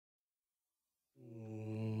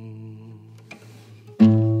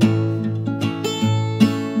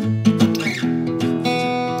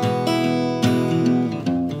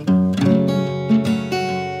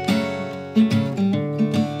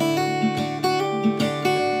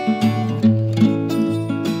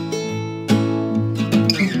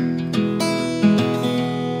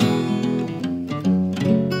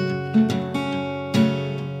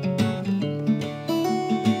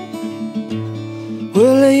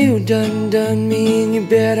you done me, and you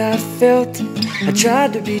bet I felt it. I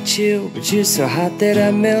tried to be chill, but you're so hot that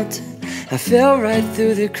I melted. I fell right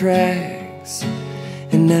through the cracks,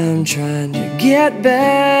 and now I'm trying to get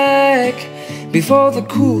back. Before the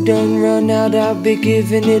cool done run out, I'll be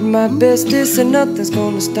giving it my bestest, and nothing's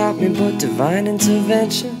gonna stop me but divine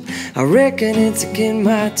intervention. I reckon it's again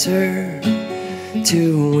my turn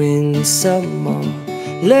to win some or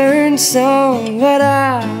learn some, but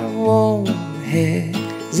I won't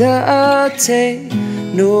hesitate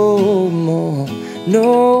no more,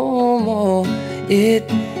 no more. It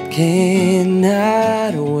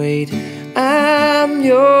cannot wait. I'm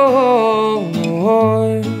yours.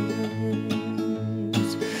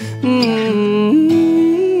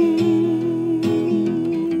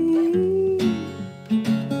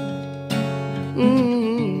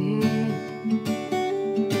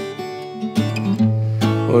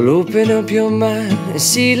 Well, open up your mind and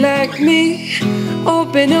see like me.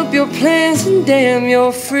 Open up your plans and damn,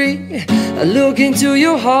 you're free. Look into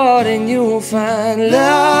your heart and you'll find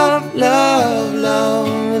love, love,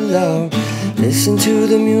 love, love. Listen to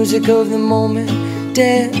the music of the moment,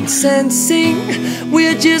 dance and sing.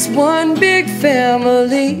 We're just one big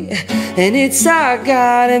family, and it's our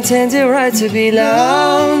God-intended right to be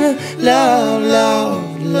loved, love,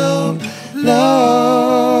 love, love,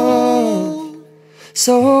 love.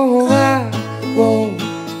 So I won't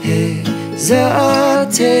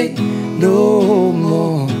hesitate no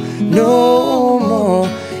more, no more.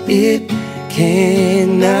 It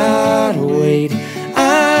cannot wait.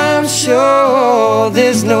 I'm sure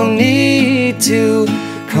there's no need to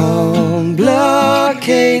complicate.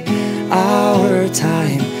 Our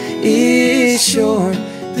time is short.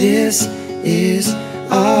 This is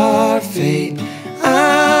our fate.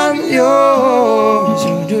 I'm yours.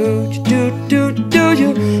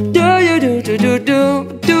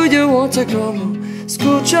 Do you want to come on?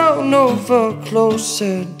 Scooch on over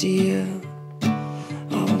closer, dear.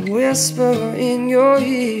 I'll whisper in your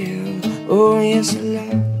ear. Oh yes,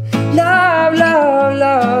 love, love, love,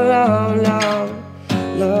 love, love, love,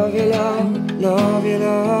 love you, love, love you,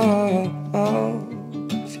 love.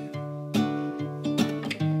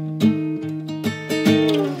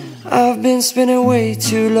 I've been spinning way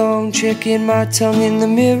too long, checking my tongue in the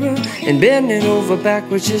mirror and bending over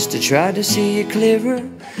backwards just to try to see you clearer.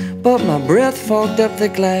 But my breath fogged up the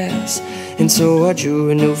glass, and so I drew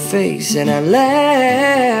a new face and I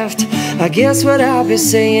laughed. I guess what I'll be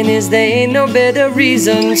saying is there ain't no better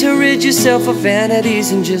reason to rid yourself of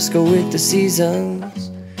vanities and just go with the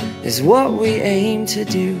seasons. Is what we aim to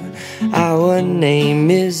do. Our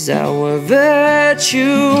name is our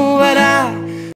virtue, but I